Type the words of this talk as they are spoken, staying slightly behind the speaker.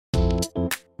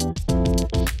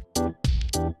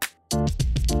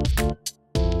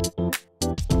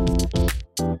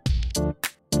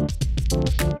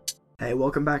Hey,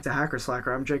 welcome back to Hacker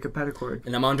Slacker. I'm Jacob Petticord.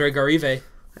 And I'm Andre Garive.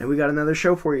 And we got another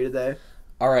show for you today.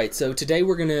 Alright, so today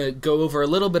we're going to go over a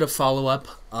little bit of follow-up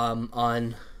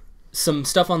on some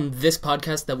stuff on this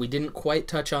podcast that we didn't quite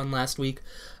touch on last week,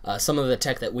 some of the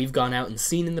tech that we've gone out and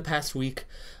seen in the past week,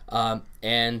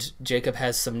 and Jacob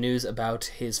has some news about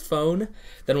his phone.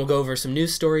 Then we'll go over some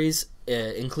news stories,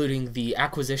 including the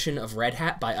acquisition of Red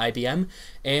Hat by IBM,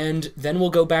 and then we'll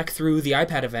go back through the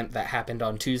iPad event that happened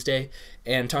on Tuesday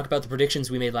and talk about the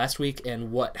predictions we made last week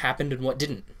and what happened and what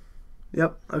didn't.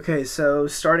 Yep. Okay, so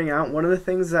starting out, one of the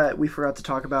things that we forgot to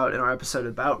talk about in our episode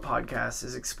about podcasts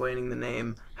is explaining the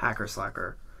name Hacker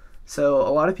Slacker. So a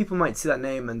lot of people might see that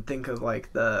name and think of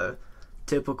like the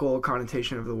typical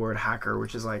connotation of the word hacker,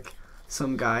 which is like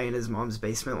some guy in his mom's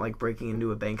basement like breaking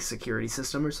into a bank security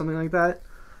system or something like that.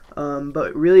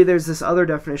 But really there's this other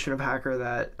definition of hacker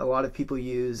that a lot of people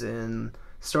use in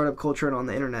startup culture and on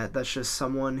the internet. That's just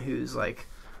someone who's like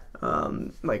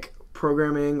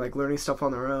programming, like learning stuff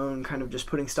on their own, kind of just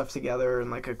putting stuff together in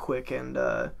like a quick and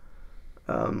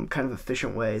kind of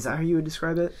efficient way. Is that how you would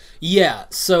describe it? Yeah,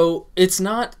 so it's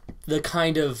not the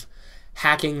kind of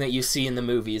hacking that you see in the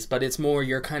movies, but it's more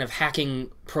you're kind of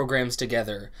hacking programs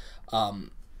together.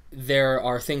 There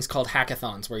are things called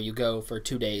hackathons where you go for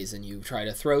 2 days and you try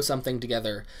to throw something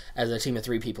together as a team of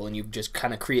 3 people and you just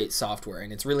kind of create software,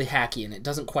 and it's really hacky and it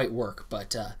doesn't quite work,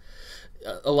 but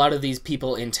a lot of these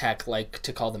people in tech like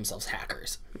to call themselves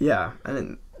hackers. Yeah,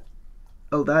 and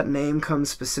that name comes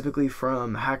specifically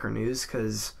from Hacker News,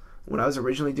 because when I was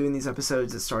originally doing these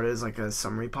episodes, it started as like a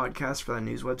summary podcast for that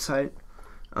news website.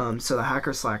 So the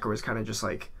Hacker Slacker was kind of just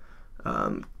like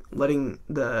letting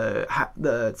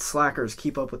the slackers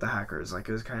keep up with the hackers. Like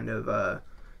it was kind of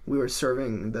we were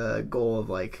serving the goal of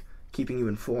like keeping you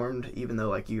informed, even though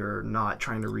like you're not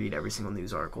trying to read every single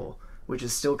news article, which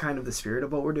is still kind of the spirit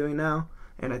of what we're doing now.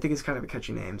 And I think it's kind of a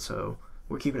catchy name, so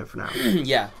we're keeping it for now.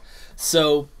 Yeah.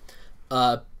 So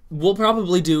we'll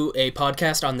probably do a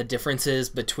podcast on the differences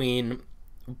between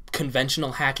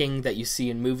conventional hacking that you see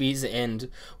in movies and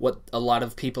what a lot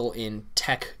of people in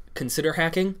tech consider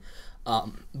hacking.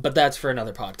 But that's for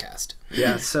another podcast.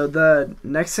 Yeah, so the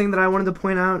next thing that I wanted to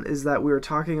point out is that we were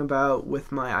talking about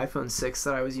with my iPhone 6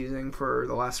 that I was using for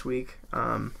the last week.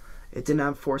 It didn't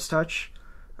have Force Touch.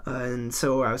 And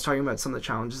so I was talking about some of the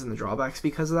challenges and the drawbacks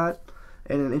because of that.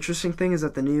 And an interesting thing is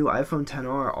that the new iPhone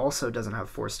XR also doesn't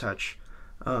have Force Touch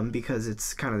because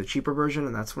it's kind of the cheaper version,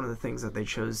 and that's one of the things that they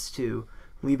chose to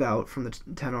leave out from the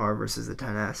XR versus the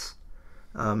XS.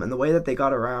 And the way that they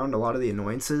got around a lot of the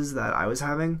annoyances that I was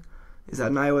having is that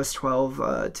in iOS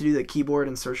 12, to do the keyboard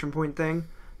insertion point thing,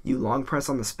 you long press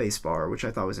on the space bar, which I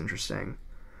thought was interesting.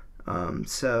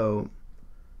 So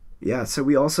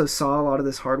we also saw a lot of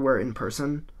this hardware in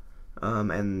person,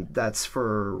 and that's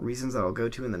for reasons that I'll go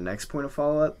to in the next point of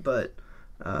follow-up, but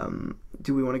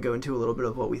do we want to go into a little bit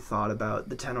of what we thought about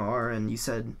the XR, and you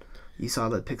said you saw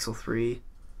the Pixel 3?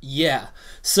 Yeah,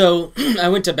 so I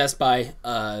went to Best Buy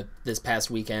this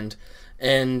past weekend,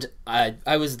 and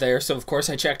I was there, so of course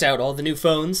I checked out all the new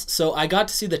phones, so I got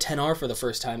to see the XR for the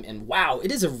first time, and wow,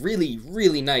 it is a really,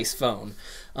 really nice phone.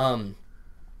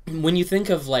 When you think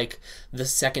of like the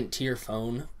second tier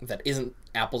phone that isn't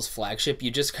Apple's flagship,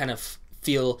 you just kind of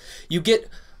feel, you get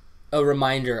a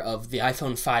reminder of the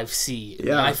iPhone 5C, the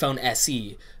iPhone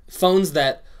SE, phones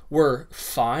that were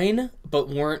fine but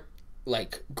weren't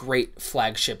like great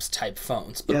flagships type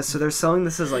phones. But, yeah, so they're selling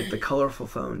this as like the colorful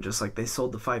phone, just like they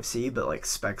sold the 5C, but like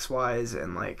specs wise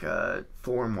and like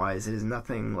form wise, it is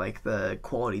nothing like the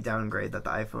quality downgrade that the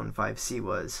iPhone 5C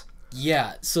was.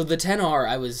 Yeah, so the XR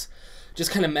I was just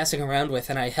kind of messing around with,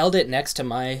 and I held it next to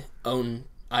my own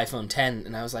iPhone 10,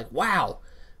 and I was like, wow,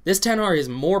 this XR is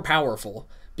more powerful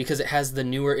because it has the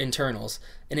newer internals,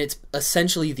 and it's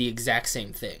essentially the exact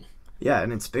same thing. Yeah,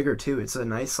 and it's bigger too. It's a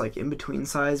nice like in-between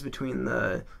size between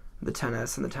the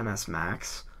XS and the XS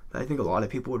Max that I think a lot of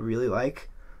people would really like.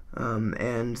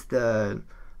 And the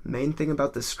main thing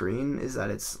about the screen is that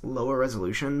it's lower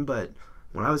resolution, but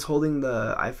when I was holding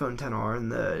the iPhone XR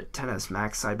and the XS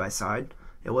Max side by side,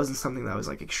 it wasn't something that was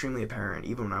like extremely apparent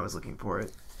even when I was looking for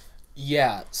it.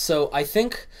 Yeah, so I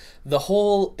think the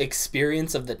whole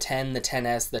experience of the 10, the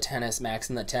XS, the XS Max,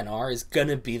 and the XR is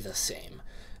gonna be the same.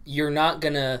 You're not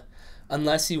gonna,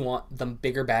 unless you want the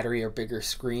bigger battery or bigger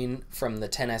screen from the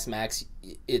XS Max,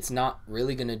 it's not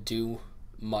really gonna do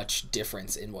much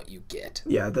difference in what you get.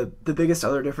 Yeah, the biggest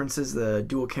other difference is the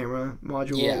dual camera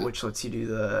module, which lets you do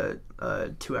the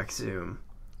 2x zoom.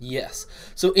 Yes.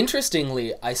 So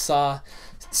interestingly, I saw,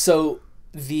 so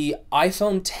the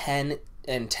iPhone 10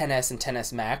 and XS and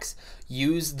XS Max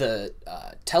use the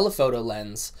telephoto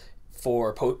lens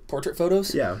for portrait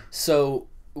photos. Yeah. So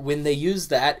when they use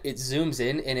that, it zooms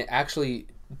in and it actually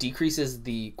decreases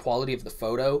the quality of the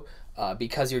photo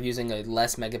because you're using a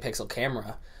less megapixel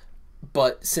camera.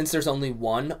 But since there's only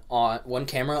one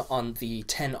camera on the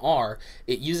 10R,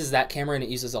 it uses that camera and it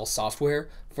uses all software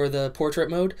for the portrait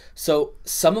mode. So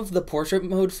some of the portrait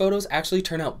mode photos actually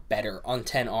turn out better on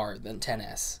 10R than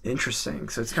 10S. Interesting.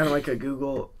 So it's kind of like a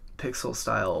Google Pixel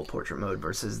style portrait mode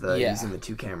versus using the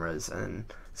two cameras, and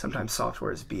sometimes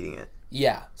software is beating it.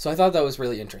 Yeah, so I thought that was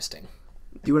really interesting.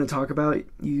 Do you want to talk about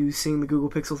you seeing the Google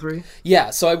Pixel 3? Yeah,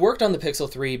 so I worked on the Pixel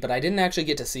 3, but I didn't actually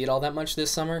get to see it all that much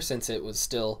this summer since it was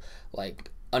still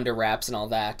like under wraps and all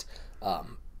that.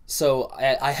 So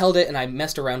I held it and I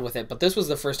messed around with it, but this was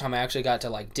the first time I actually got to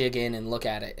like dig in and look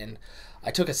at it, and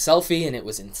I took a selfie and it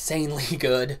was insanely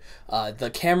good.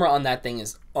 The camera on that thing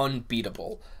is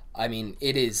unbeatable. I mean,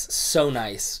 it is so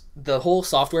nice. The whole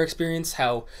software experience,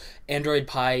 how Android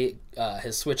Pie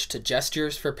has switched to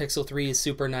gestures for Pixel 3 is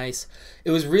super nice.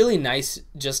 It was really nice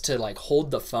just to like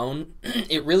hold the phone.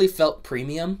 It really felt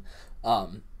premium,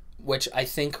 which I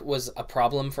think was a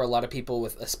problem for a lot of people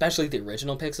with especially the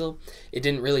original Pixel. It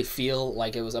didn't really feel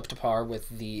like it was up to par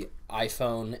with the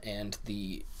iPhone and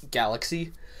the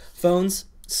Galaxy phones.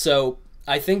 So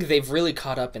I think they've really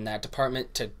caught up in that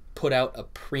department to put out a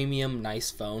premium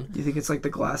nice phone. Do you think it's like the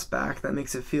glass back that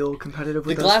makes it feel competitive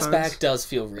with the those glass phones? back does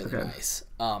feel really nice.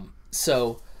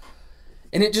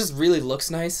 And it just really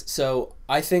looks nice. So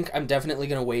I think I'm definitely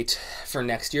going to wait for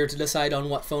next year to decide on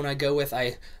what phone I go with.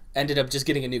 I ended up just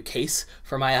getting a new case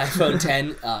for my iPhone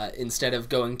 10 instead of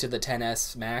going to the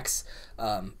 10s Max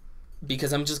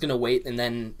because I'm just going to wait, and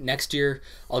then next year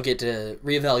I'll get to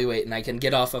reevaluate and I can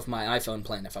get off of my iPhone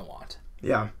plan if I want.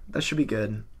 Yeah, that should be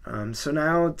good. So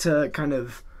now to kind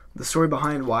of the story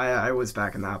behind why I was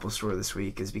back in the Apple Store this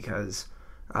week is because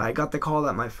I got the call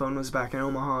that my phone was back in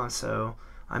Omaha, so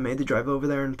I made the drive over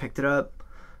there and picked it up.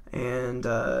 And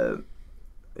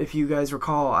if you guys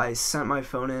recall, I sent my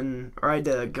phone in, or I had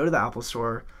to go to the Apple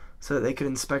Store so that they could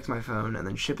inspect my phone and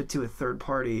then ship it to a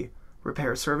third-party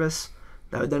repair service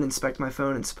that would then inspect my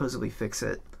phone and supposedly fix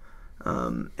it.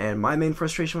 And my main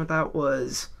frustration with that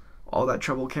was all that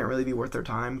trouble can't really be worth their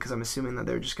time, because I'm assuming that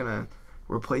they're just going to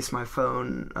replace my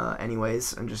phone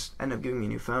anyways and just end up giving me a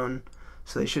new phone.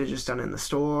 So they should have just done it in the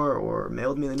store or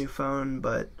mailed me the new phone.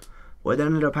 But what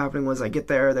ended up happening was I get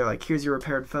there, they're like, here's your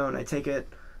repaired phone. I take it,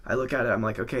 I look at it, I'm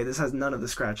like, okay, this has none of the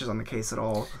scratches on the case at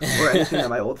all or anything that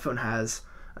my old phone has.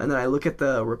 And then I look at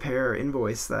the repair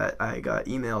invoice that I got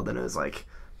emailed, and it was like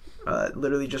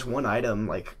literally just one item,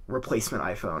 like replacement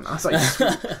iPhone. I was like,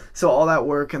 sweet. So all that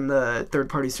work and the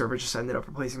third-party server just ended up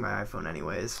replacing my iPhone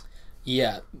anyways.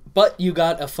 Yeah, but you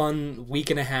got a fun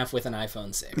week and a half with an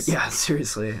iPhone 6. Yeah,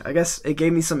 seriously. I guess it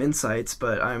gave me some insights,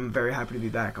 but I'm very happy to be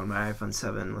back on my iPhone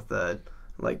 7 with the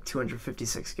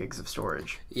 256 gigs of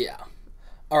storage. Yeah.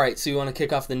 All right, so you want to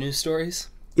kick off the news stories?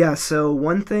 Yeah, so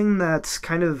one thing that's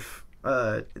kind of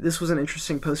this was an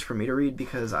interesting post for me to read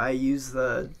because I use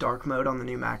the dark mode on the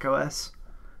new macOS.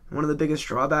 One of the biggest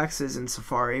drawbacks is in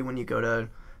Safari, when you go to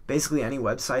basically any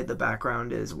website, the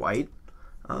background is white.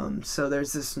 So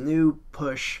there's this new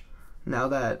push now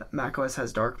that macOS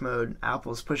has dark mode.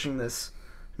 Apple's pushing this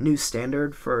new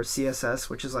standard for CSS,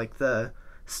 which is like the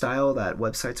style that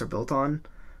websites are built on,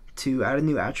 to add a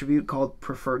new attribute called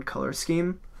preferred color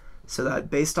scheme, so that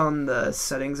based on the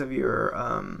settings of your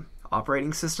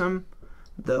operating system,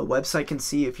 the website can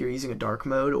see if you're using a dark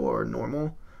mode or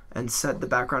normal and set the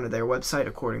background of their website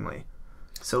accordingly.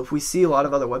 So if we see a lot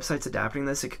of other websites adapting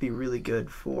this, it could be really good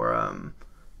for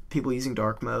people using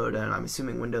dark mode, and I'm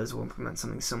assuming Windows will implement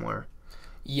something similar.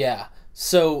 Yeah.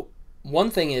 So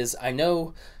one thing is, I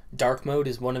know dark mode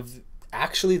is one of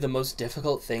actually the most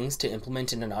difficult things to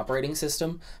implement in an operating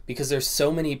system, because there's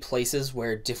so many places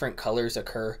where different colors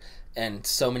occur and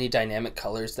so many dynamic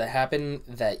colors that happen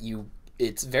that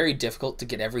it's very difficult to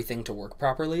get everything to work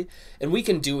properly. And we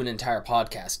can do an entire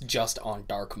podcast just on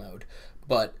dark mode,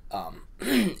 but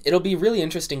it'll be really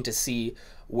interesting to see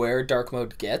where dark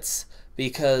mode gets,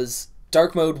 because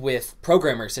dark mode with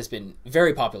programmers has been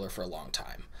very popular for a long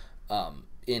time.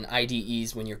 In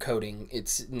IDEs, when you're coding,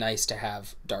 it's nice to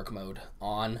have dark mode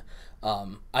on.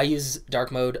 I use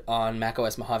dark mode on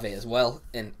macOS Mojave as well,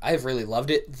 and I've really loved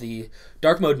it. The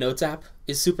dark mode notes app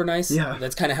is super nice. Yeah.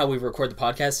 That's kind of how we record the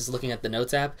podcast, is looking at the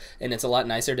notes app, and it's a lot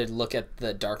nicer to look at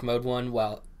the dark mode one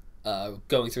while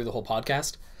going through the whole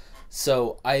podcast.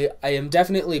 So I am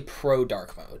definitely pro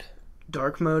dark mode.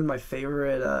 Dark mode, my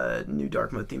favorite new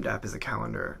dark mode themed app is the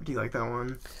calendar. Do you like that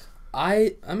one?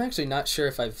 I'm actually not sure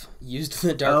if I've used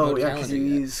the dark mode calendar. Oh, yeah, because you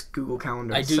use Google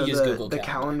Calendar. I do use Google Calendar. The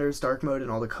calendar's dark mode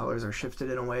and all the colors are shifted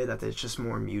in a way that it's just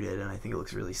more muted, and I think it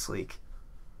looks really sleek.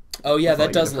 Oh yeah, with, that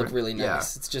like, does look different- really yeah.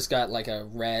 nice. It's just got like a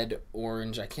red,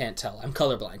 orange. I can't tell. I'm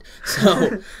colorblind,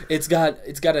 so it's got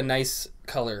a nice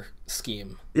color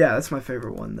scheme. Yeah, that's my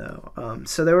favorite one though.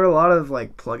 So there were a lot of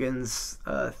like plugins,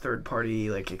 third-party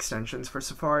like extensions for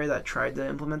Safari that tried to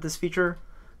implement this feature,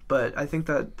 but I think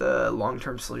that the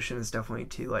long-term solution is definitely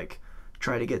to like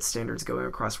try to get standards going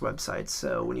across websites.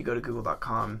 So when you go to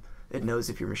google.com, it knows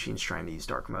if your machine's trying to use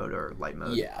dark mode or light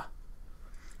mode. Yeah.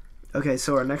 Okay,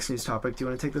 so our next news topic. Do you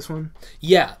want to take this one?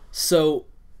 Yeah. So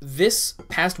this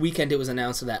past weekend, it was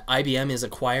announced that IBM is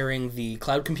acquiring the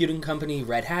cloud computing company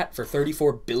Red Hat for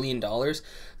 $34 billion.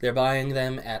 They're buying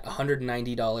them at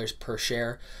 $190 per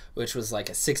share, which was like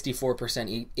a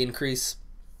 64% increase.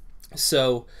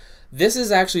 So this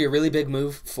is actually a really big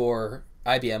move for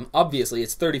IBM. Obviously,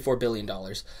 it's $34 billion,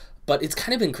 but it's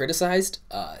kind of been criticized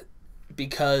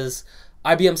because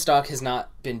IBM stock has not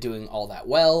been doing all that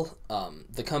well.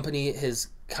 The company has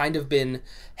kind of been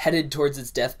headed towards its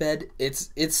deathbed.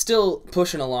 It's still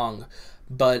pushing along,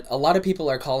 but a lot of people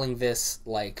are calling this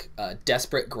like a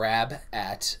desperate grab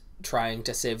at trying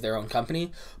to save their own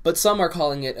company, but some are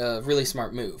calling it a really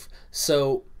smart move.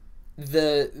 So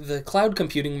the cloud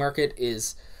computing market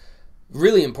is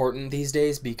really important these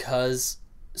days because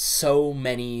so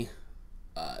many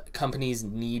companies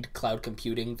need cloud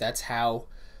computing. That's how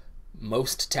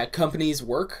most tech companies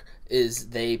work, is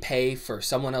they pay for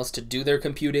someone else to do their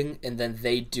computing, and then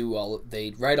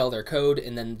they write all their code,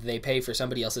 and then they pay for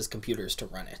somebody else's computers to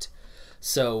run it.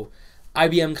 So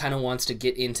IBM kind of wants to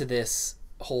get into this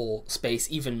whole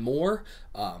space even more,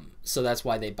 so that's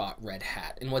why they bought Red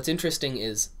Hat. And what's interesting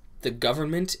is the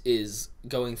government is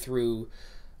going through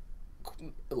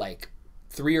like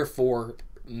 3 or 4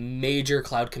 major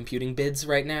cloud computing bids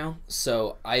right now,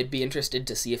 so I'd be interested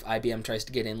to see if IBM tries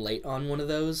to get in late on one of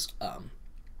those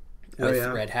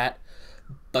with Red Hat.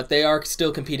 But they are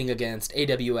still competing against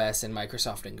AWS and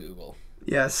Microsoft and Google.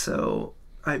 Yeah, so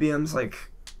IBM's like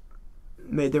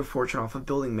made their fortune off of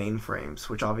building mainframes,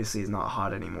 which obviously is not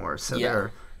hot anymore. So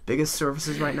their biggest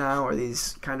services right now are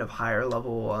these kind of higher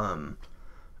level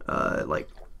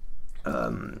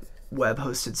web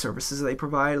hosted services they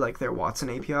provide, like their Watson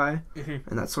API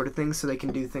and that sort of thing. So they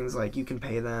can do things like you can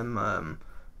pay them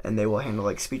and they will handle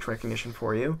like speech recognition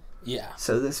for you. Yeah.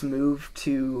 So this move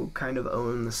to kind of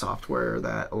own the software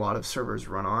that a lot of servers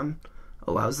run on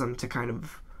allows them to kind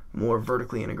of more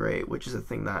vertically integrate, which is a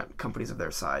thing that companies of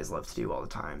their size love to do all the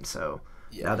time. So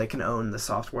now they can own the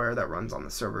software that runs on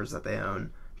the servers that they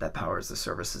own, that powers the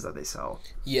services that they sell.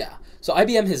 Yeah. So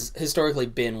IBM has historically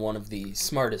been one of the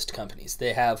smartest companies.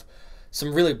 They have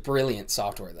some really brilliant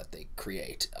software that they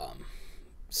create.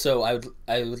 So I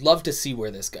would love to see where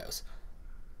this goes.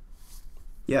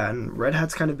 Yeah, and Red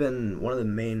Hat's kind of been one of the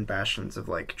main bastions of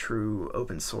like true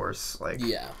open source, like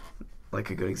like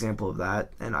a good example of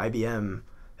that. And IBM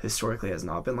historically has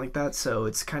not been like that, so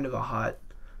it's kind of a hot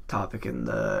topic in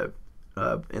the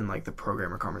like the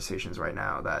programmer conversations right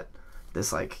now that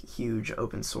this like huge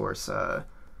open source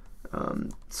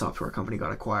software company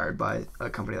got acquired by a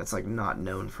company that's like not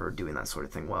known for doing that sort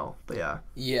of thing well. But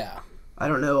yeah, I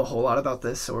don't know a whole lot about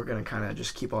this, so we're gonna kind of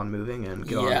just keep on moving and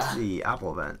get on to the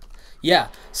Apple event. Yeah,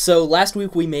 so last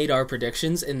week we made our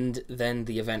predictions, and then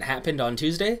the event happened on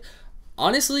Tuesday.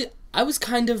 Honestly, I was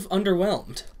kind of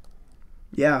underwhelmed.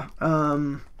 Yeah,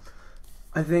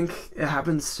 I think it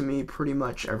happens to me pretty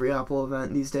much every Apple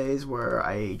event these days, where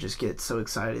I just get so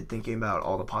excited thinking about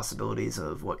all the possibilities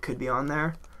of what could be on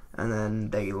there, and then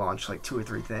they launch like 2 or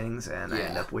 3 things, and I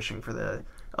end up wishing for the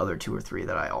other 2 or 3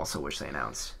 that I also wish they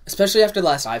announced. Especially after the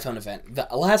last iPhone event. The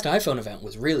last iPhone event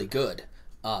was really good.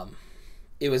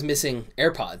 It was missing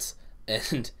AirPods,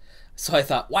 and so I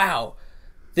thought, wow,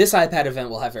 this iPad event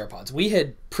will have AirPods. We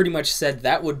had pretty much said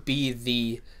that would be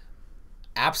the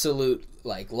absolute,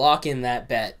 like, lock in that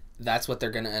bet. That's what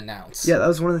they're going to announce. Yeah, that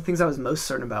was one of the things I was most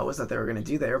certain about, was that they were going to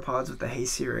do the AirPods with the Hey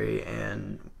Siri,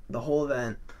 and the whole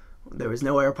event, there was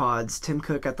no AirPods. Tim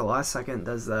Cook at the last second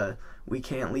does the, we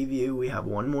can't leave you, we have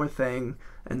one more thing,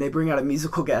 and they bring out a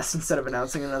musical guest instead of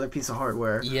announcing another piece of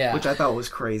hardware, which I thought was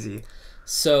crazy.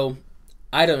 So,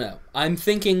 I don't know. I'm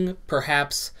thinking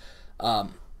perhaps,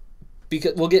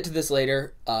 because we'll get to this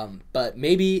later, but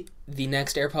maybe the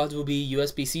next AirPods will be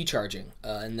USB-C charging,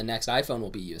 and the next iPhone will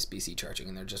be USB-C charging,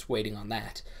 and they're just waiting on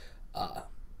that.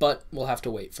 But we'll have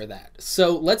to wait for that.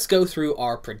 So let's go through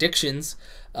our predictions,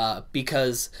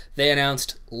 because they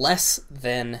announced less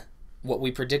than what we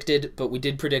predicted, but we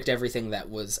did predict everything that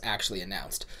was actually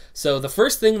announced. So the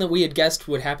first thing that we had guessed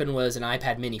would happen was an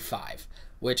iPad mini 5,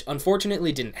 which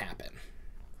unfortunately didn't happen.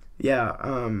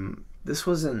 Yeah, this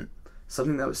wasn't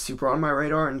something that was super on my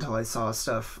radar until I saw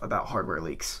stuff about hardware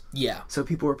leaks. Yeah. So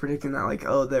people were predicting that, like,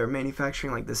 oh, they're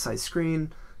manufacturing, like, this size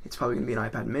screen. It's probably going to be an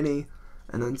iPad mini.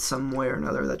 And then some way or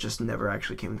another, that just never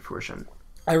actually came to fruition.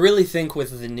 I really think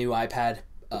with the new iPad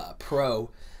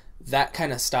Pro, that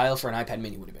kind of style for an iPad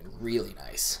mini would have been really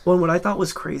nice. Well, what I thought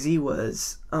was crazy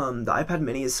was the iPad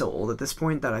mini is so old at this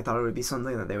point that I thought it would be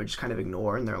something that they would just kind of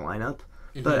ignore in their lineup.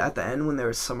 Mm-hmm. But at the end, when they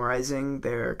were summarizing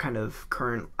their kind of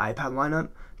current iPad lineup,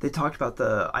 they talked about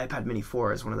the iPad Mini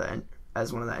 4 as one of the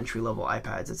entry-level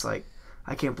iPads. It's like,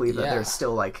 I can't believe that they're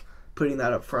still, like, putting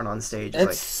that up front on stage.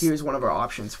 It's like, here's one of our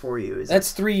options for you.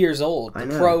 That's 3 years old. The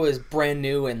Pro is brand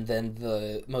new, and then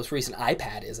the most recent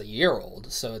iPad is a year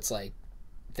old. So it's like,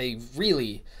 they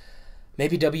really...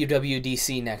 Maybe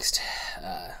WWDC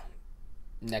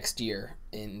next year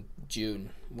in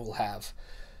June will have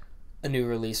a new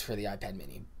release for the iPad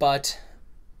mini. But...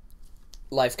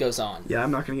 life goes on. Yeah,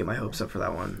 I'm not going to get my hopes up for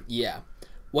that one. Yeah.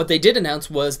 What they did announce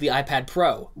was the iPad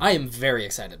Pro. I am very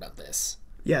excited about this.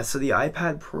 Yeah, so the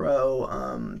iPad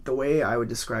Pro, the way I would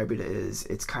describe it is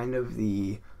it's kind of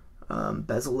the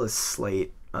bezel-less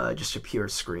slate, just a pure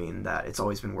screen that it's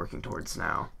always been working towards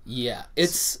now. Yeah.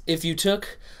 It's if you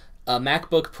took a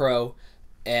MacBook Pro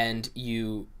and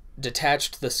you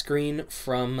detached the screen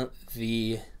from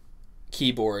the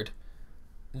keyboard,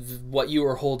 what you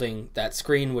were holding, that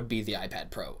screen would be the iPad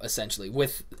Pro, essentially,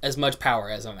 with as much power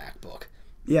as a MacBook.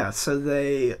 Yeah, so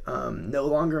they no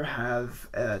longer have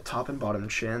a top and bottom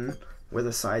chin where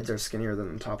the sides are skinnier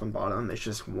than the top and bottom. It's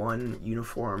just one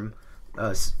uniform,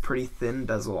 pretty thin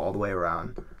bezel all the way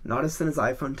around. Not as thin as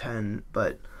iPhone X,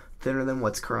 but thinner than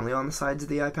what's currently on the sides of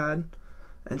the iPad.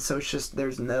 And so it's just,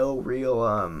 there's no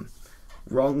real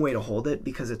wrong way to hold it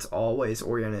because it's always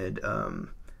oriented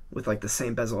with like the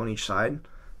same bezel on each side.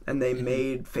 And they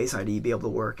made Face ID be able to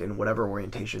work in whatever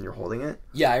orientation you're holding it.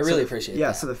 Yeah, I really appreciate that.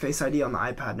 Yeah, so the Face ID on the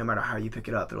iPad, no matter how you pick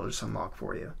it up, it'll just unlock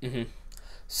for you. Mm-hmm.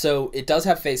 So it does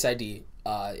have Face ID.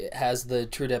 It has the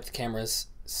True Depth cameras,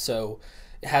 so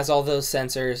it has all those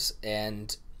sensors,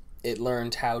 and it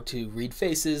learned how to read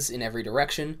faces in every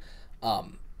direction.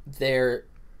 There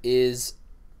is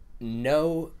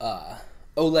no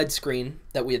OLED screen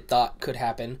that we had thought could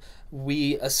happen.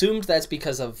 We assumed that's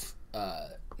because of...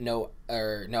 no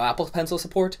Apple Pencil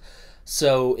support,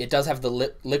 so it does have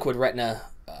the Liquid Retina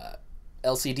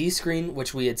LCD screen,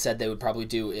 which we had said they would probably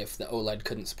do if the OLED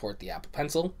couldn't support the Apple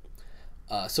Pencil.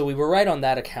 So we were right on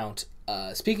that account.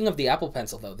 Speaking of the Apple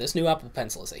Pencil, though, this new Apple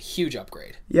Pencil is a huge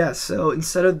upgrade. Yeah, so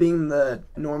instead of being the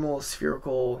normal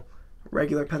spherical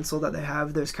regular pencil that they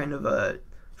have, there's kind of a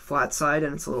flat side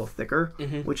and it's a little thicker,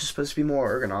 which is supposed to be more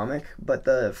ergonomic, but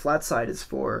the flat side is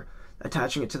for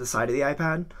attaching it to the side of the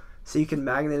iPad. So you can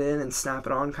magnet it in and snap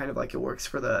it on, kind of like it works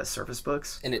for the Surface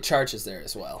Books. And it charges there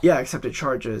as well. Yeah, except it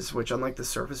charges, which unlike the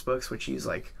Surface Books, which use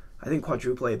like, I think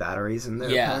quadruple A batteries in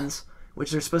their pens, which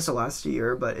they're supposed to last a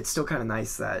year, but it's still kind of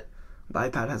nice that the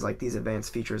iPad has like these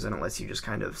advanced features and it lets you just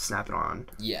kind of snap it on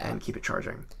and keep it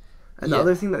charging. And the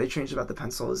other thing that they changed about the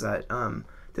pencil is that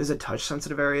there's a touch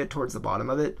sensitive area towards the bottom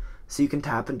of it, so you can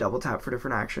tap and double tap for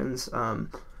different actions.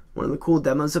 One of the cool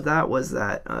demos of that was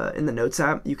that in the Notes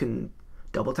app, you can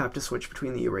double tap to switch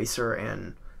between the eraser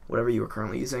and whatever you were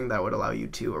currently using. That would allow you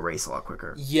to erase a lot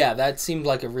quicker. Yeah, that seemed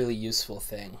like a really useful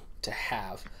thing to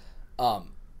have.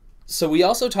 So we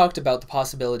also talked about the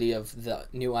possibility of the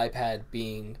new iPad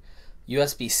being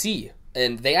USB-C,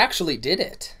 and they actually did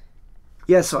it.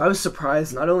 Yeah, so I was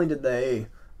surprised. Not only did they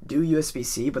do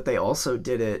USB-C, but they also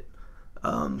did it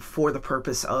for the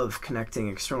purpose of connecting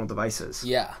external devices.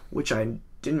 Yeah. Which I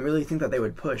didn't really think that they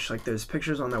would push. Like, there's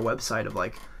pictures on their website of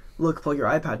like, look, plug your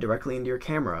iPad directly into your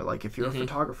camera. Like, if you're a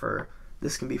photographer,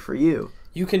 this can be for you.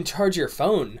 You can charge your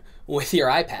phone with your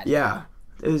iPad. Yeah.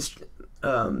 It was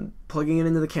plugging it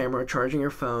into the camera, charging your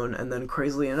phone, and then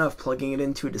crazily enough, plugging it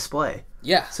into a display.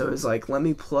 Yeah. So it was like, let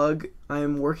me plug...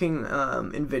 I'm working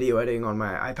in video editing on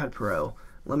my iPad Pro.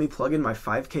 Let me plug in my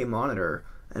 5K monitor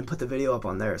and put the video up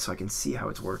on there so I can see how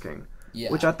it's working.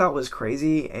 Yeah. Which I thought was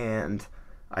crazy, and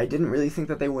I didn't really think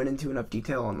that they went into enough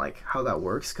detail on like how that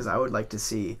works, because I would like to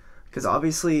see... Because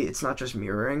obviously it's not just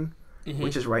mirroring,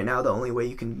 which is right now the only way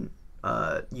you can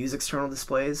use external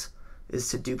displays is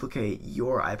to duplicate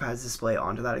your iPad's display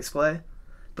onto that display.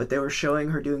 But they were showing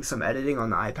her doing some editing on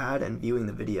the iPad and viewing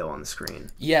the video on the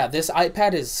screen. Yeah, this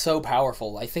iPad is so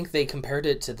powerful. I think they compared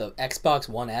it to the Xbox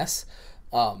One S.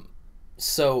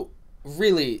 So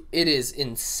really, it is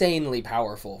insanely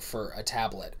powerful for a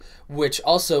tablet, which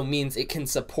also means it can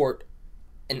support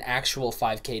an actual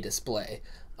 5K display.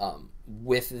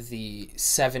 With the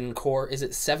 7-core, is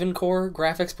it 7-core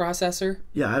graphics processor?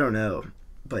 Yeah, I don't know.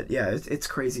 but yeah, it's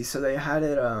crazy. So they had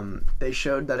it. They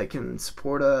showed that it can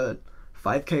support a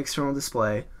 5K external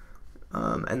display,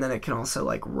 and then it can also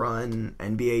like run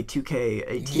NBA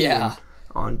 2K18 Yeah.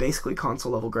 on basically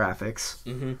console level graphics,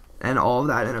 and all of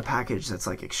that in a package that's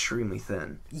like extremely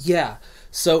thin. Yeah.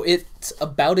 So it's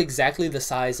about exactly the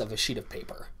size of a sheet of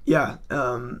paper. Yeah.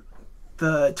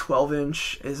 The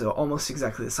 12-inch is almost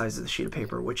exactly the size of the sheet of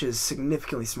paper, which is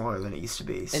significantly smaller than it used to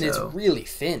be. And it's really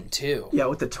thin, too. Yeah,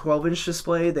 with the 12-inch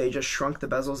display, they just shrunk the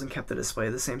bezels and kept the display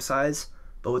the same size.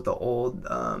 But with the old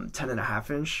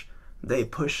 10.5-inch, they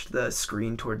pushed the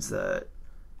screen towards the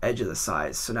edge of the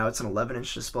size. So now it's an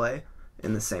 11-inch display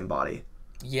in the same body.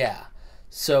 Yeah.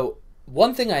 So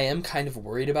one thing I am kind of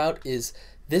worried about is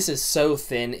this is so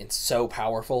thin and so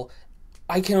powerful.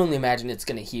 I can only imagine it's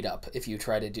going to heat up if you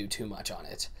try to do too much on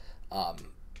it.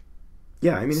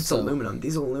 Yeah, I mean, it's aluminum.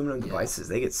 These aluminum devices,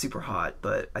 they get super hot,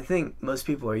 but I think most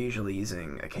people are usually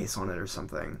using a case on it or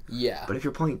something. Yeah. But if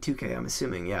you're playing 2K, I'm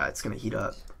assuming, yeah, it's going to heat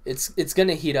up. It's going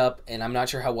to heat up, and I'm not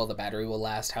sure how well the battery will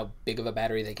last, how big of a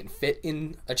battery they can fit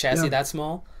in a chassis that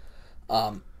small.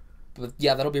 But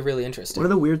yeah, that'll be really interesting. One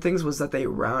of the weird things was that they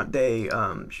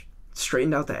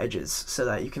straightened out the edges so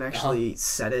that you can actually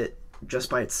set it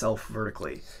just by itself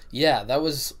vertically. Yeah, that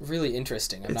was really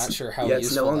interesting. I'm not sure how useful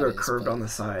it's no longer that is, curved on the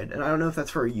side. And I don't know if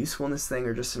that's for a usefulness thing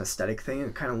or just an aesthetic thing.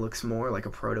 It kind of looks more like a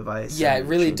Pro device. Yeah, it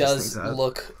really does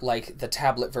look like the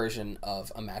tablet version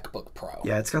of a MacBook Pro.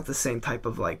 Yeah, it's got the same type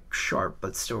of like sharp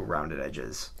but still rounded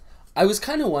edges. I was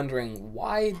kind of wondering,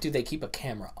 why do they keep a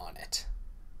camera on it?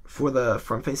 For the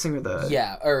front-facing or the...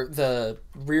 Yeah, or the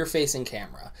rear-facing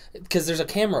camera. Because there's a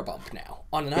camera bump now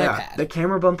on an iPad. The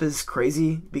camera bump is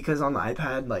crazy because on the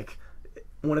iPad, like,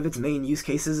 one of its main use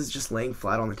cases is just laying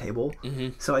flat on the table.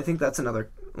 So I think that's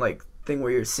another, like, thing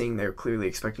where you're seeing they're clearly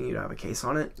expecting you to have a case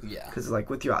on it. Yeah. Because, like,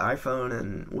 with your iPhone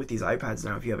and with these iPads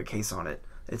now, if you have a case on it,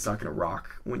 it's not going to rock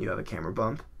when you have a camera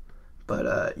bump.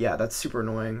 But, yeah, that's super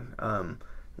annoying.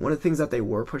 One of the things that they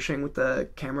were pushing with the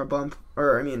camera bump,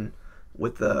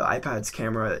 with the iPad's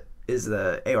camera, is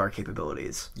the AR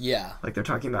capabilities. Yeah. Like, they're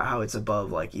talking about how it's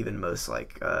above, like, even most,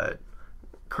 like,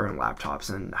 current laptops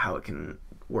and how it can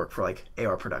work for, like,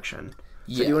 AR production.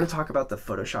 So do you want to talk about the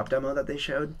Photoshop demo that they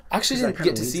showed? I actually didn't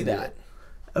get to see that.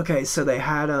 Okay, so they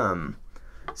had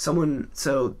someone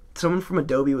from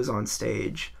Adobe was on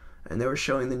stage, and they were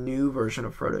showing the new version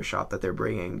of Photoshop that they're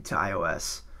bringing to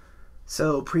iOS.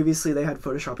 So previously they had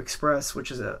Photoshop Express,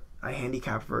 which is a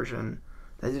handicapped version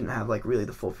that didn't have like really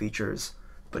the full features,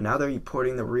 but now they're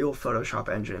porting the real Photoshop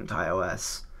engine to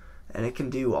iOS, and it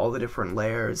can do all the different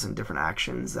layers and different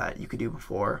actions that you could do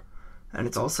before, and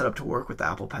it's all set up to work with the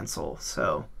Apple Pencil.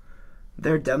 So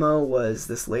their demo was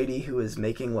this lady who was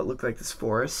making what looked like this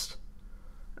forest.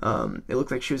 It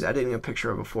looked like she was editing a picture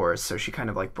of a forest, so she kind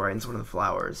of like brightens one of the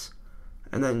flowers,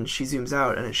 and then she zooms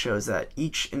out and it shows that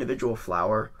each individual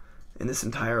flower in this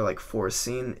entire like forest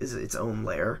scene is its own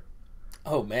layer.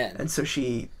 Oh, man. And so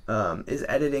she is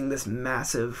editing this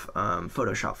massive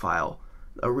Photoshop file,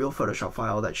 a real Photoshop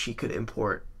file that she could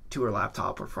import to her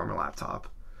laptop or from her laptop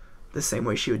the same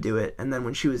way she would do it. And then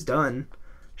when she was done,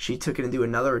 she took it into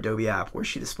another Adobe app where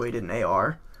she displayed it in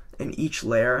AR, and each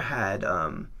layer had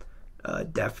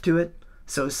depth to it.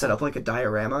 So it was set up like a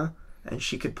diorama, and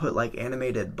she could put like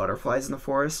animated butterflies in the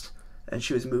forest, and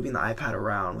she was moving the iPad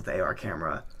around with the AR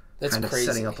camera. That's kind crazy.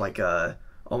 of setting up like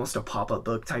almost a pop-up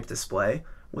book type display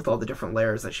with all the different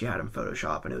layers that she had in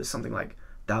Photoshop, and it was something like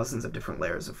thousands of different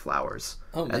layers of flowers.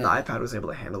 Oh, man. And the iPad was able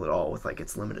to handle it all with like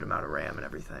its limited amount of RAM and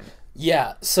everything.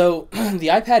 Yeah, so the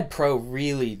iPad Pro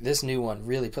this new one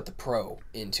really put the Pro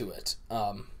into it.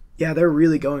 Yeah, they're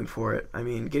really going for it. I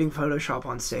mean, getting Photoshop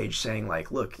on stage saying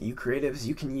like, look, you creatives,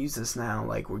 you can use this now,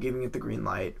 like we're giving it the green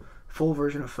light, full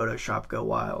version of Photoshop, go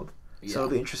wild. Yeah. So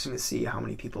it'll be interesting to see how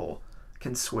many people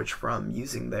can switch from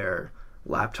using their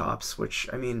laptops, which,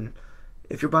 I mean,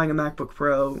 if you're buying a MacBook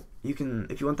Pro, you can,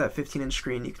 if you want that 15-inch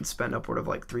screen, you can spend upward of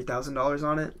like $3,000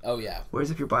 on it. Oh, yeah. Whereas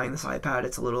if you're buying this iPad,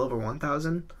 it's a little over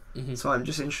 $1,000. So I'm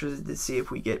just interested to see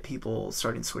if we get people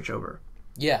starting to switch over.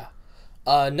 Yeah.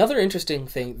 Another interesting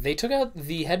thing, they took out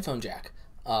the headphone jack.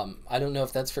 I don't know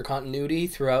if that's for continuity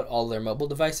throughout all their mobile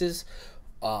devices.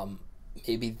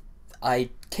 Maybe, I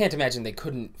can't imagine they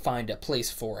couldn't find a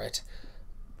place for it,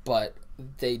 but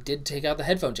they did take out the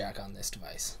headphone jack on this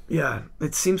device. Yeah,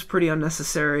 it seems pretty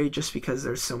unnecessary just because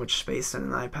there's so much space in an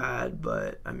iPad,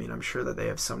 but I mean, I'm sure that they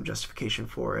have some justification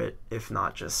for it, if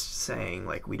not just saying,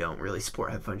 like, we don't really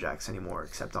support headphone jacks anymore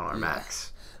except on our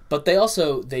Macs. But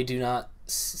they do not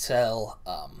sell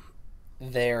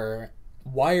their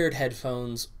wired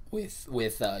headphones with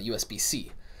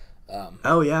USB-C.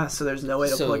 Oh yeah, so there's no way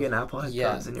to So, plug in Apple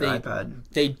yeah, headphones in your iPad.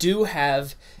 They do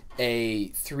have a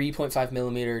 3.5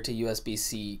 millimeter to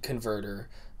USB-C converter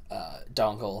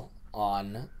dongle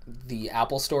on the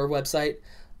Apple Store website,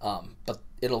 but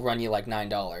it'll run you like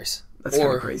 $9. That's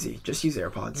kind of crazy. Just use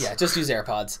AirPods. Yeah, just use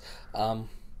AirPods,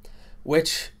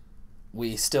 which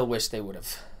we still wish they would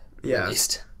have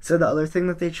released. So the other thing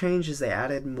that they changed is they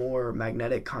added more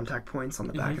magnetic contact points on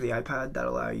the back of the iPad that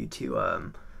allow you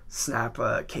to snap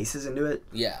cases into it.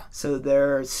 Yeah. So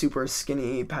their super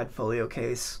skinny Padfolio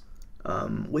case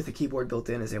with a keyboard built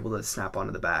in is able to snap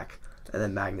onto the back and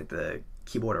then magnet the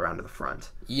keyboard around to the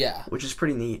front. Yeah. Which is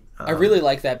pretty neat. I really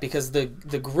like that because the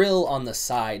grill on the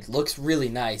side looks really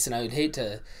nice, and I would hate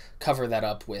to cover that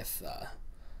up with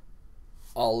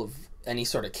all of any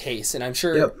sort of case, and I'm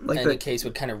sure any case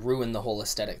would kind of ruin the whole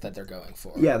aesthetic that they're going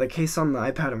for. Yeah, the case on the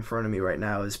iPad in front of me right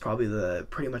now is probably the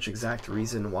pretty much exact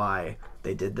reason why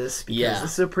they did this, because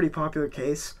this is a pretty popular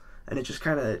case, and it just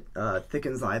kind of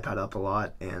thickens the iPad up a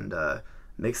lot and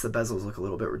makes the bezels look a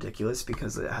little bit ridiculous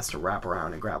because it has to wrap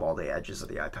around and grab all the edges of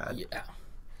the iPad. Yeah.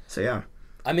 So yeah.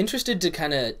 I'm interested to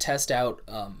kind of test out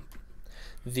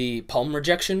the palm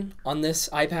rejection on this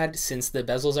iPad since the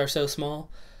bezels are so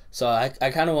small. So I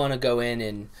kind of want to go in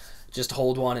and just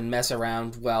hold one and mess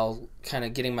around while kind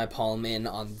of getting my palm in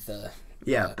on the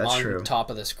top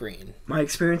of the screen. My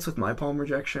experience with my palm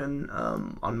rejection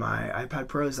on my iPad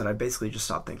Pro is that I basically just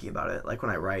stop thinking about it. Like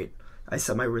when I write, I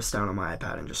set my wrist down on my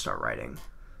iPad and just start writing.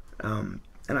 And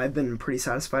I've been pretty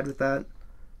satisfied with that.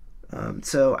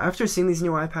 So after seeing these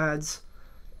new iPads,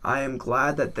 I am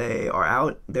glad that they are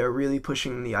out. They're really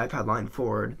pushing the iPad line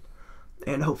forward.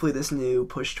 And hopefully this new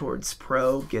push towards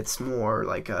Pro gets more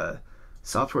like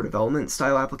software development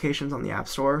style applications on the App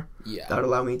Store that would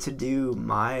allow me to do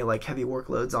my like heavy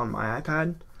workloads on my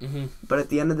iPad. Mm-hmm. But at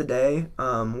the end of the day,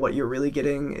 what you're really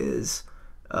getting is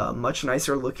a much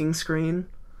nicer looking screen,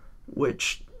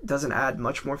 which doesn't add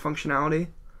much more functionality,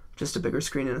 just a bigger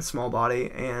screen and a small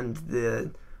body, and the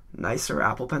nicer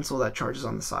Apple Pencil that charges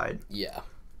on the side. Yeah.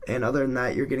 And other than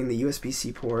that, you're getting the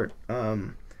USB-C port,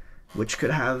 which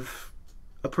could have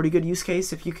a pretty good use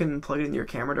case if you can plug it into your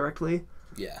camera directly.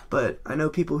 Yeah. But I know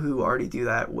people who already do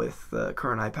that with the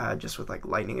current iPad just with like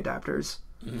lightning adapters.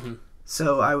 Mm-hmm.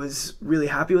 So I was really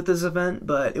happy with this event,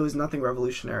 but it was nothing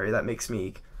revolutionary. That makes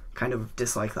me kind of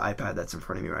dislike the iPad that's in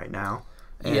front of me right now.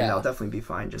 And I'll definitely be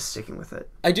fine just sticking with it.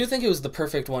 I do think it was the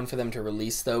perfect one for them to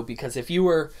release, though, because if you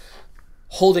were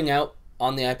holding out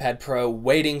on the iPad Pro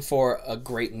waiting for a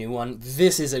great new one,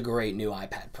 this is a great new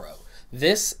iPad Pro.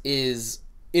 This is,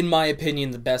 in my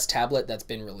opinion, the best tablet that's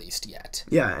been released yet.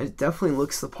 Yeah, it definitely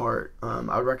looks the part.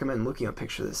 I would recommend looking at a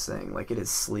picture of this thing. Like, it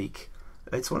is sleek.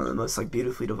 It's one of the most like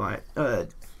beautifully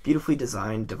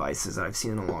designed devices that I've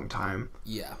seen in a long time.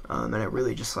 Yeah. And it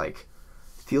really just like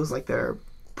feels like they're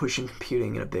pushing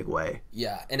computing in a big way.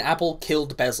 Yeah, and Apple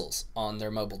killed bezels on their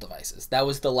mobile devices. That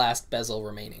was the last bezel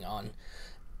remaining on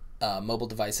mobile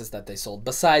devices that they sold,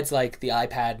 besides like the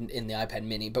iPad and the iPad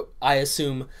Mini, but I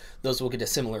assume those will get a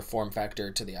similar form factor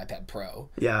to the iPad Pro.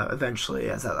 Yeah, eventually,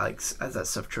 as that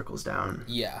stuff trickles down.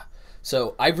 Yeah.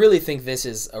 So I really think this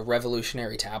is a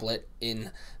revolutionary tablet in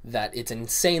that it's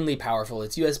insanely powerful.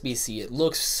 It's USB-C. It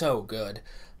looks so good.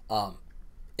 And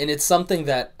it's something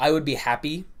that I would be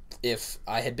happy if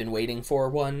I had been waiting for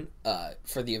one,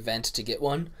 for the event to get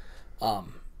one.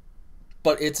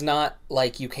 But it's not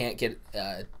like you can't get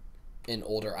an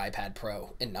older iPad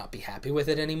Pro and not be happy with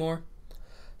it anymore.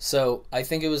 So I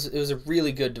think it was a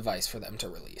really good device for them to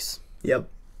release. Yep,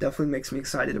 definitely makes me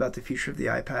excited about the future of the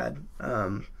iPad.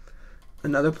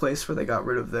 Another place where they got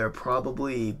rid of their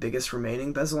probably biggest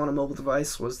remaining bezel on a mobile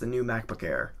device was the new MacBook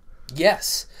Air.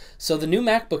 Yes. So the new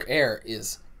MacBook Air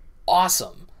is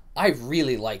awesome. I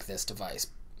really like this device.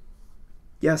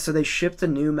 Yeah, so they shipped a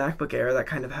new MacBook Air that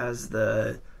kind of has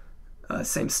the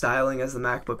same styling as the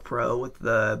MacBook Pro with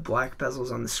the black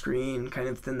bezels on the screen, kind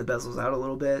of thin the bezels out a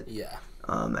little bit. Yeah.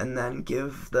 And then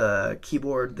give the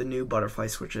keyboard the new butterfly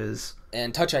switches.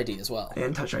 And Touch ID as well.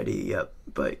 And Touch ID, yep.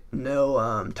 But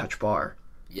no Touch Bar,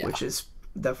 yeah. Which is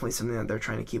definitely something that they're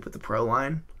trying to keep with the Pro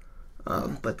line.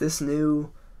 But this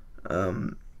new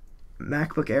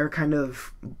MacBook Air kind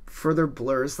of further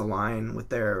blurs the line with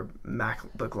their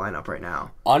MacBook lineup right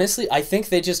now. Honestly, I think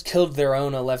they just killed their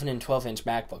own 11 and 12-inch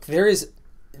MacBook. There is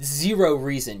zero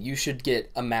reason you should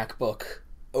get a MacBook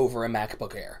over a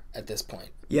MacBook Air at this point.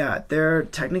 Yeah, they're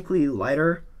technically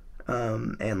lighter,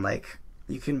 and like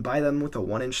you can buy them with a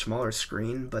 1-inch smaller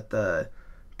screen, but the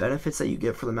benefits that you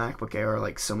get for the MacBook Air are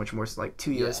like so much more, like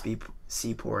two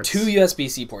USB-C ports. 2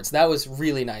 USB-C ports. That was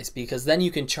really nice because then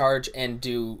you can charge and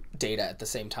do data at the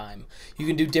same time. You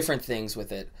can do different things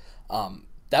with it.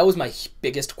 that was my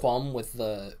biggest qualm with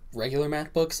the regular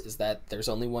MacBooks, is that there's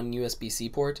only one USB-C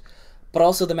port. But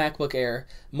also the MacBook Air,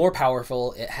 more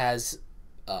powerful. It has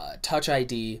Touch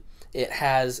ID. It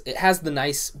has the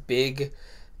nice big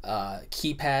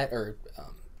keypad or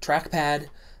trackpad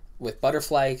with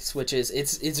butterfly switches.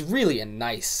 It's really a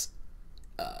nice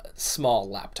small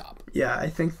laptop. Yeah, I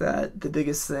think that the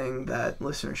biggest thing that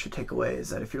listeners should take away is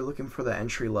that if you're looking for the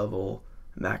entry-level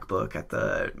MacBook at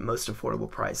the most affordable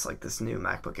price, like this new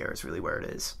MacBook Air is really where it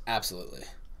is. Absolutely.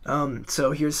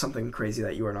 So here's something crazy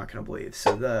that you are not going to believe.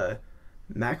 So the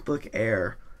MacBook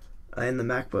Air and the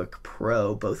MacBook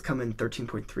Pro both come in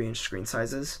 13.3-inch screen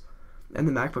sizes. And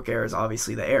the MacBook Air is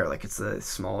obviously the Air, like it's the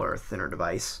smaller, thinner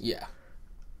device. Yeah.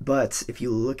 But if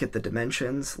you look at the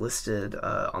dimensions listed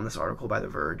on this article by The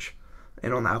Verge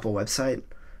and on the Apple website,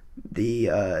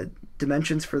 the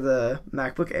dimensions for the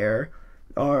MacBook Air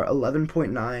are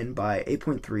 11.9 by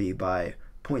 8.3 by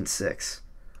 0.6.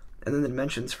 And then the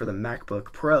dimensions for the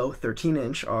MacBook Pro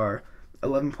 13-inch are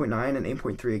 11.9 and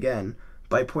 8.3 again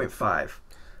by 0.5.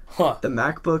 Huh. The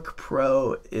MacBook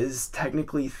Pro is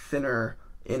technically thinner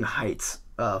in height,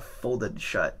 folded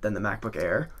shut, than the MacBook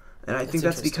Air. And I think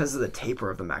that's because of the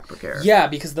taper of the MacBook Air. Yeah,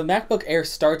 because the MacBook Air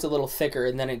starts a little thicker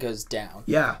and then it goes down.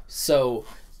 Yeah. So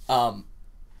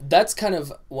that's kind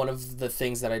of one of the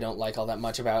things that I don't like all that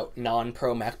much about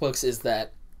non-Pro MacBooks, is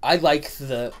that I like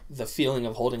the feeling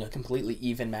of holding a completely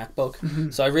even MacBook. Mm-hmm.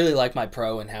 So I really like my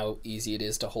Pro and how easy it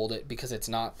is to hold it because it's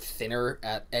not thinner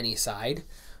at any side.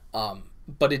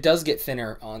 But it does get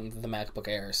thinner on the MacBook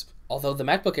Airs. Although the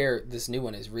MacBook Air, this new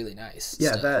one, is really nice.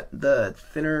 Yeah, the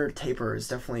thinner taper is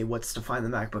definitely what's defined the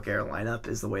MacBook Air lineup,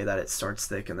 is the way that it starts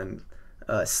thick and then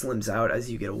slims out as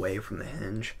you get away from the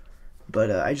hinge. But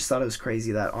I just thought it was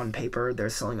crazy that on paper they're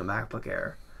selling a MacBook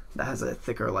Air that has a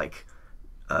thicker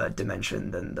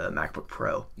dimension than the MacBook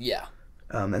Pro. Yeah.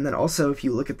 And then also, if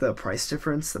you look at the price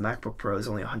difference, the MacBook Pro is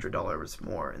only $100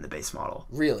 more in the base model.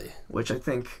 Really? Which I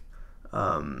think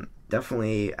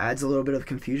definitely adds a little bit of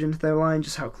confusion to their line,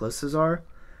 just how close those are.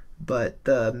 But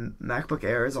the MacBook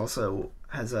Air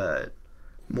has a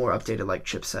more updated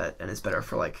chipset and is better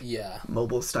for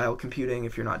mobile style computing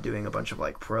if you're not doing a bunch of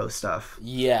pro stuff.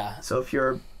 Yeah. So if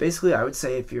you're basically, I would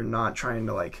say if you're not trying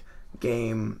to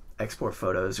game, export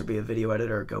photos, or be a video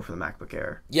editor, go for the MacBook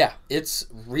Air. Yeah, it's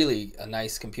really a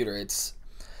nice computer. It's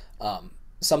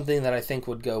something that I think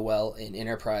would go well in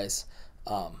enterprise.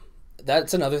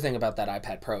 That's another thing about that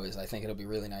iPad Pro, is I think it'll be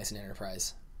really nice in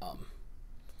enterprise.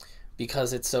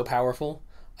 Because it's so powerful,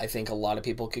 I think a lot of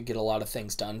people could get a lot of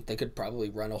things done. They could probably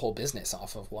run a whole business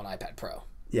off of one iPad Pro.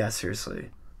 Yeah,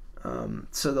 seriously.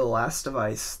 So the last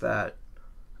device that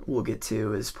we'll get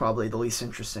to is probably the least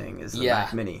interesting, is the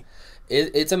Mac Mini.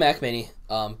 It's a Mac Mini.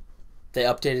 They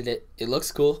updated it. It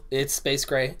looks cool. It's space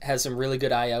gray. Has some really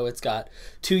good I/O. It's got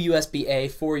 2 USB-A,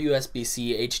 4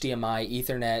 USB-C, HDMI,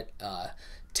 Ethernet.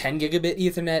 10 gigabit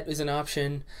Ethernet is an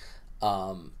option.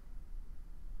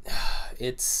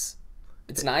 It's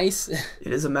nice.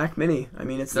 It is a Mac Mini. I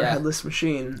mean, it's their headless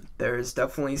machine. There's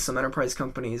definitely some enterprise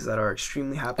companies that are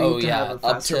extremely happy to have a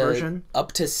faster version.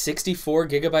 Up to 64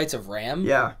 gigabytes of RAM.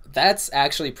 Yeah. That's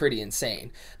actually pretty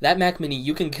insane. That Mac Mini,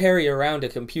 you can carry around a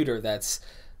computer that's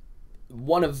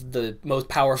one of the most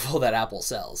powerful that Apple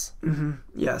sells. Mm-hmm.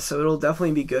 Yeah, so it'll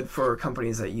definitely be good for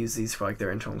companies that use these for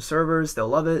their internal servers. They'll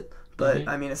love it. But,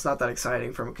 I mean, it's not that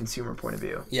exciting from a consumer point of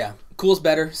view. Yeah. Cool's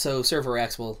better, so server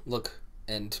racks will look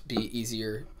and be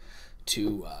easier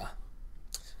to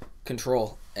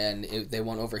control, and they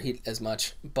won't overheat as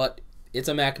much. But it's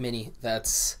a Mac Mini.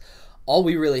 That's all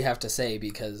we really have to say,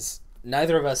 because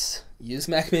neither of us use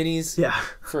Mac Minis. Yeah.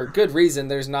 For good reason.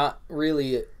 There's not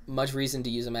really much reason to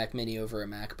use a Mac Mini over a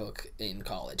MacBook in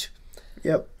college.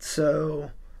 Yep. So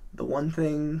the one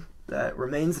thing that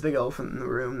remains the big elephant in the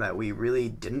room that we really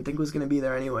didn't think was going to be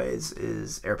there anyways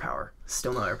is AirPower.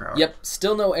 Still no AirPower. Yep,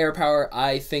 still no AirPower.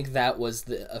 I think that was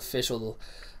the official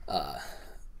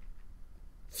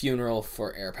funeral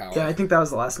for AirPower. Yeah, I think that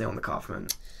was the last nail in the coffin.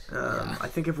 I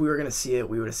think if we were going to see it,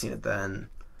 we would have seen it then.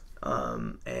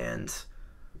 And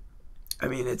I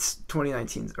mean, it's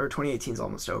 2019 or 2018's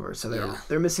almost over, so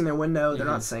they're missing their window. They're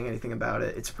not saying anything about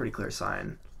it. It's a pretty clear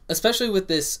sign. Especially with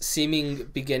this seeming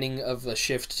beginning of a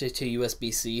shift to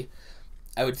USB-C,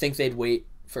 I would think they'd wait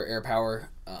for AirPower.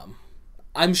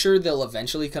 I'm sure they'll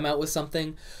eventually come out with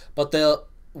something, but they'll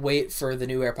wait for the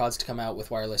new AirPods to come out with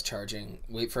wireless charging,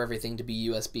 wait for everything to be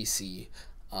USB-C,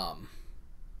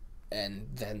 and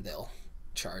then they'll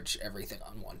charge everything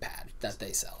on one pad that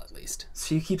they sell, at least.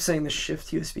 So you keep saying the shift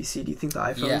to USB-C. Do you think the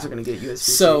iPhones are going to get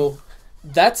USB-C? So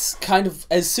that's kind of...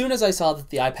 As soon as I saw that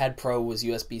the iPad Pro was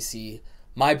USB-C,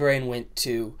 my brain went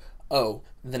to, oh,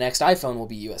 the next iPhone will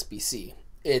be USB-C.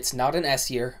 It's not an S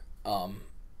year.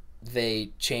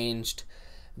 They changed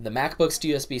the MacBooks to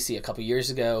USB-C a couple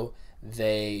years ago.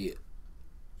 They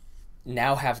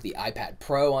now have the iPad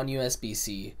Pro on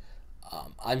USB-C.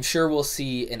 I'm sure we'll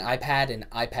see an iPad and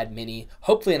iPad mini,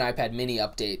 hopefully an iPad mini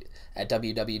update at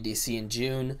WWDC in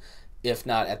June, if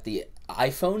not at the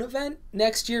iPhone event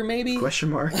next year, maybe?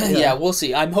 Question mark? Yeah, we'll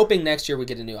see. I'm hoping next year we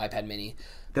get a new iPad mini.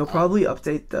 They'll probably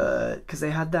update because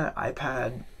they had that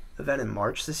iPad event in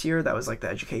March this year. That was like the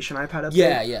education iPad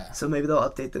update. Yeah. So maybe they'll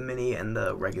update the mini and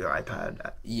the regular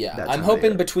iPad. Yeah, I'm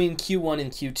hoping between Q1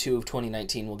 and Q2 of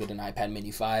 2019 we'll get an iPad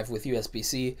mini 5 with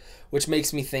USB-C, which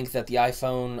makes me think that the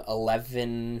iPhone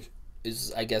 11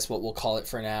 is, I guess what we'll call it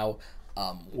for now,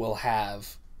 will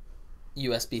have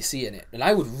USB-C in it. And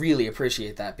I would really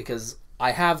appreciate that because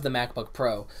I have the MacBook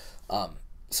Pro,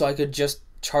 so I could just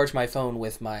charge my phone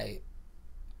with my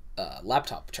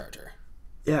laptop charger.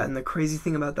 Yeah, and the crazy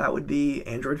thing about that would be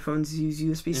Android phones use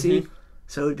USB-C,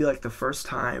 so it would be like the first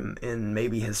time in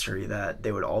maybe history that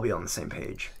they would all be on the same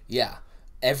page. Yeah,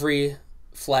 every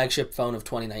flagship phone of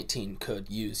 2019 could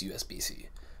use USB-C,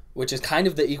 which is kind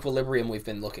of the equilibrium we've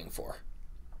been looking for.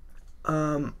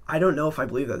 I don't know if I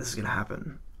believe that this is going to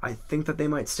happen. I think that they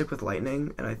might stick with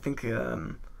Lightning, and I think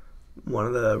one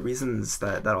of the reasons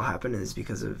that that'll happen is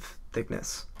because of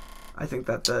thickness. I think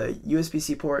that the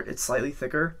USB-C port, it's slightly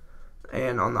thicker,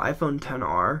 and on the iPhone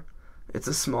XR, it's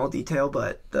a small detail,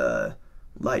 but the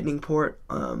Lightning port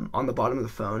on the bottom of the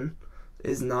phone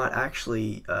is not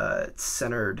actually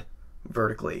centered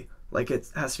vertically. Like,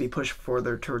 it has to be pushed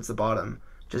further towards the bottom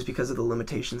just because of the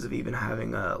limitations of even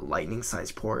having a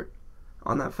Lightning-sized port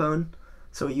on that phone.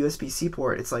 So a USB-C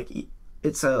port, it's like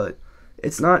it's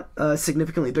not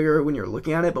significantly bigger when you're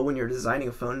looking at it, but when you're designing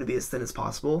a phone to be as thin as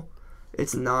possible,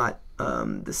 it's not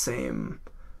the same.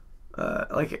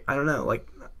 Like, I don't know, like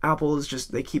Apple is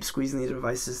just, they keep squeezing these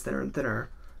devices thinner and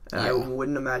thinner. And I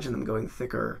wouldn't imagine them going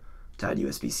thicker to add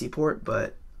USB-C port,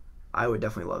 but I would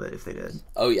definitely love it if they did.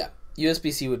 Oh yeah,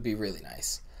 USB-C would be really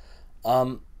nice.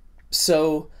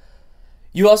 So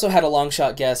you also had a long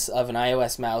shot guess of an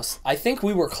iOS mouse. I think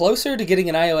we were closer to getting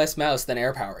an iOS mouse than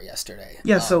AirPower yesterday.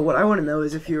 Yeah, so what I want to know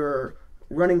is if you're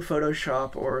running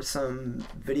Photoshop or some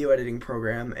video editing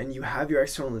program and you have your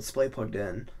external display plugged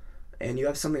in and you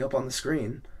have something up on the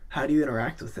screen, how do you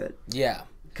interact with it? Yeah.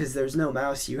 Because there's no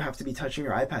mouse, you have to be touching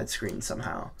your iPad screen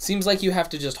somehow. Seems like you have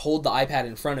to just hold the iPad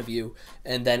in front of you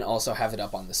and then also have it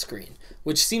up on the screen,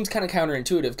 which seems kind of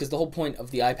counterintuitive because the whole point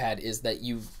of the iPad is that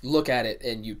you look at it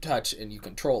and you touch and you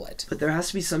control it. But there has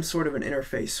to be some sort of an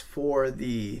interface for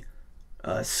the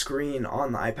screen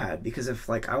on the iPad, because if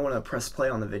like I want to press play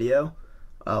on the video,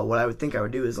 what I would think I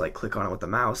would do is like click on it with the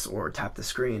mouse or tap the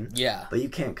screen. Yeah. But you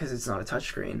can't because it's not a touch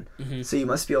screen. So you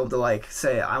must be able to like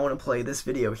say, I want to play this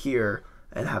video here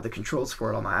and have the controls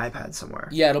for it on my iPad somewhere.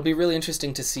 Yeah, it'll be really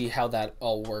interesting to see how that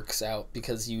all works out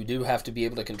because you do have to be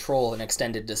able to control an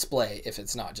extended display if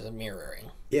it's not just mirroring.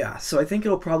 Yeah, so I think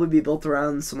it'll probably be built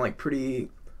around some like pretty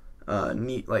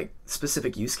neat like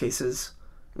specific use cases.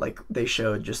 Like they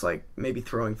showed just like maybe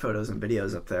throwing photos and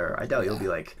videos up there. I doubt you'll be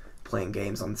like playing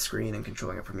games on the screen and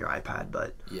controlling it from your iPad,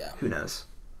 but who knows?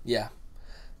 Yeah.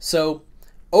 So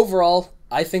overall,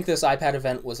 I think this iPad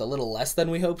event was a little less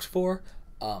than we hoped for.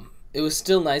 It was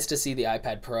still nice to see the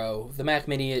iPad Pro. The Mac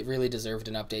Mini, it really deserved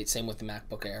an update. Same with the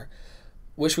MacBook Air.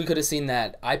 Wish we could have seen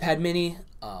that iPad Mini.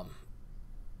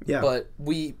 But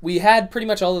we had pretty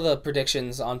much all of the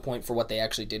predictions on point for what they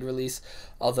actually did release.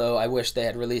 Although I wish they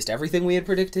had released everything we had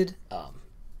predicted.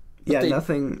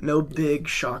 No big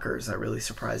shockers that really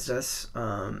surprised us.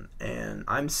 And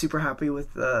I'm super happy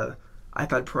with the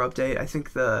iPad Pro update. I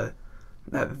think that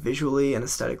visually and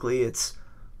aesthetically, it's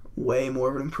way more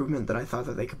of an improvement than I thought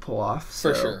that they could pull off.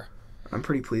 So for sure. I'm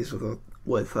pretty pleased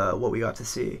with what we got to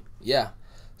see. Yeah.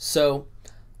 So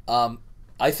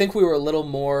I think we were a little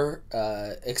more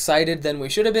excited than we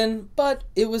should have been, but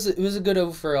it was a good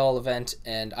overall event,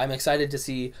 and I'm excited to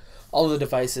see all of the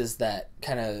devices that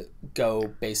kind of go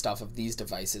based off of these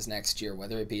devices next year,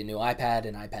 whether it be a new iPad,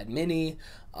 an iPad mini,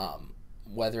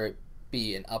 whether it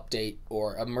be an update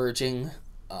or a merging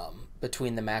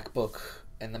between the MacBook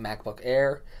and the MacBook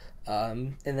Air,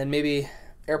 and then maybe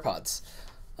AirPods.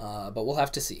 But we'll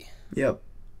have to see. Yep.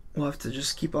 We'll have to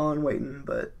just keep on waiting,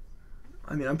 but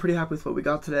I mean, I'm pretty happy with what we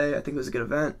got today. I think it was a good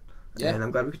event, and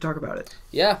I'm glad we could talk about it.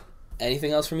 Yeah.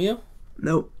 Anything else from you?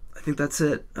 Nope. I think that's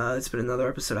it. It's been another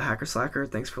episode of Hacker Slacker.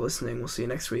 Thanks for listening. We'll see you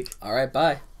next week. All right,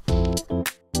 bye.